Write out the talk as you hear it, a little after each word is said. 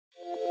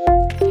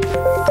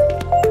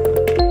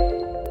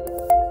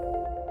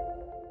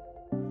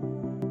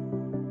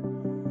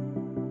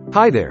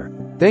Hi there.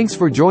 Thanks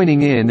for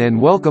joining in and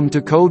welcome to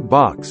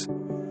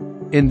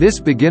BOXX. In this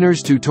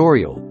beginner's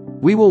tutorial,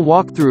 we will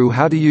walk through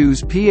how to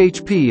use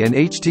PHP and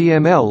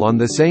HTML on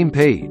the same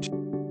page.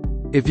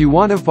 If you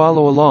want to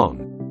follow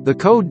along, the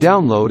code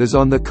download is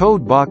on the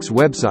BOXX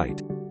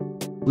website.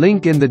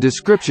 Link in the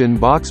description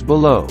box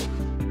below.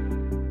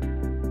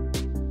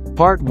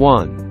 Part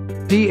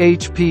 1.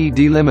 PHP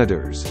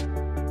Delimiters.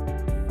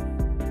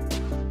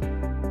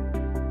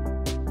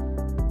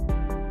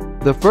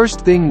 The first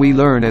thing we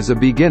learn as a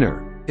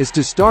beginner is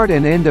to start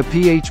and end a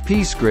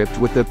PHP script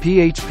with the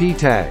PHP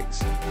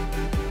tags.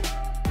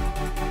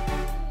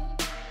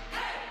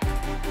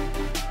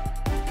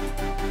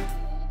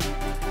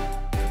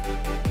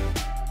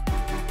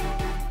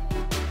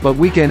 But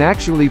we can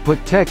actually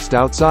put text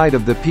outside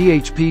of the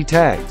PHP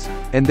tags,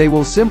 and they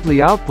will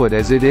simply output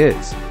as it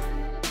is.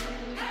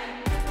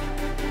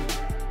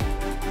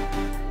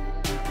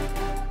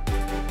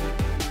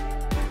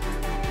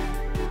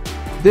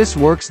 This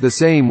works the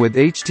same with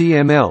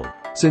HTML,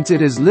 since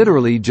it is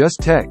literally just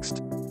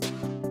text.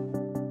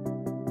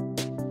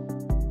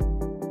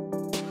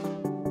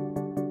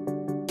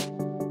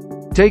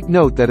 Take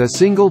note that a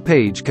single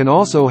page can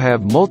also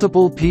have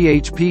multiple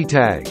PHP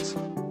tags.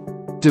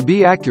 To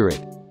be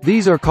accurate,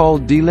 these are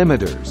called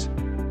delimiters.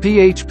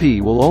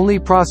 PHP will only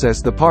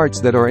process the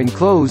parts that are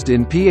enclosed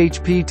in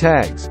PHP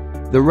tags.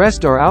 The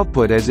rest are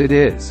output as it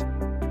is.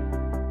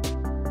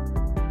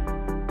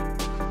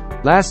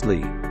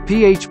 Lastly,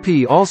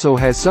 PHP also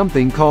has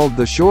something called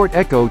the short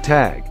echo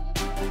tag.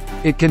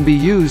 It can be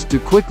used to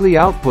quickly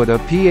output a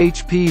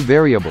PHP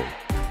variable.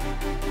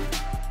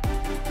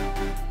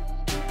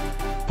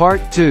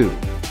 Part 2.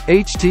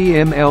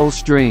 HTML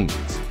strings.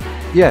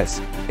 Yes,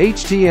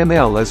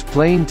 HTML is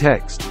plain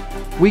text.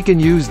 We can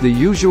use the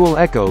usual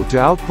echo to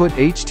output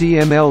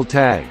HTML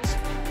tags.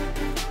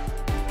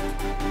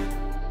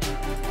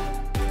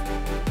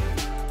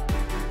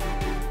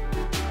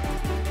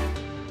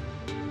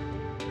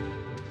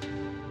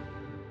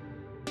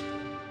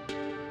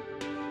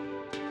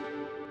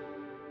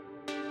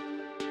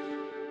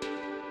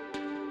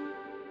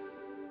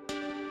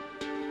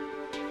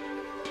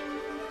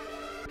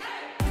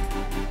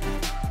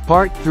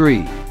 Part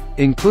 3.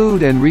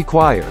 Include and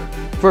require.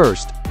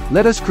 First,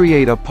 let us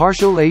create a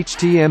partial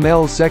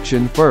HTML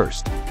section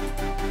first.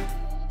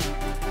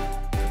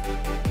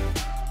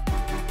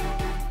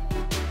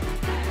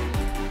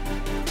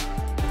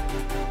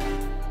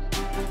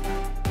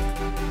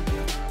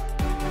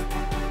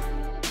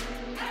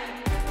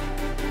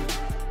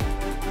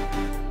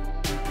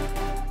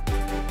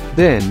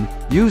 Then,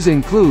 use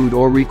include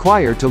or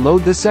require to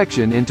load the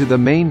section into the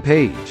main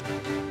page.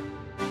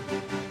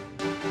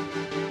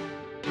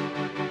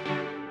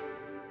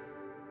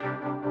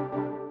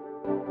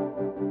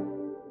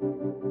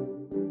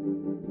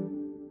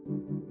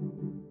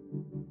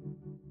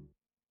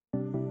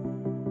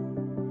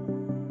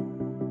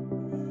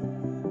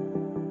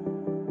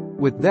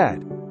 With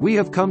that, we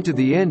have come to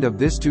the end of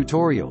this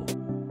tutorial.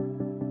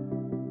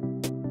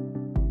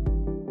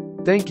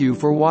 Thank you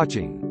for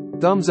watching.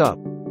 Thumbs up,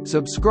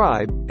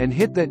 subscribe, and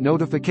hit that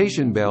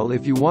notification bell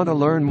if you want to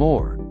learn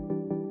more.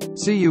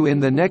 See you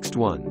in the next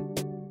one.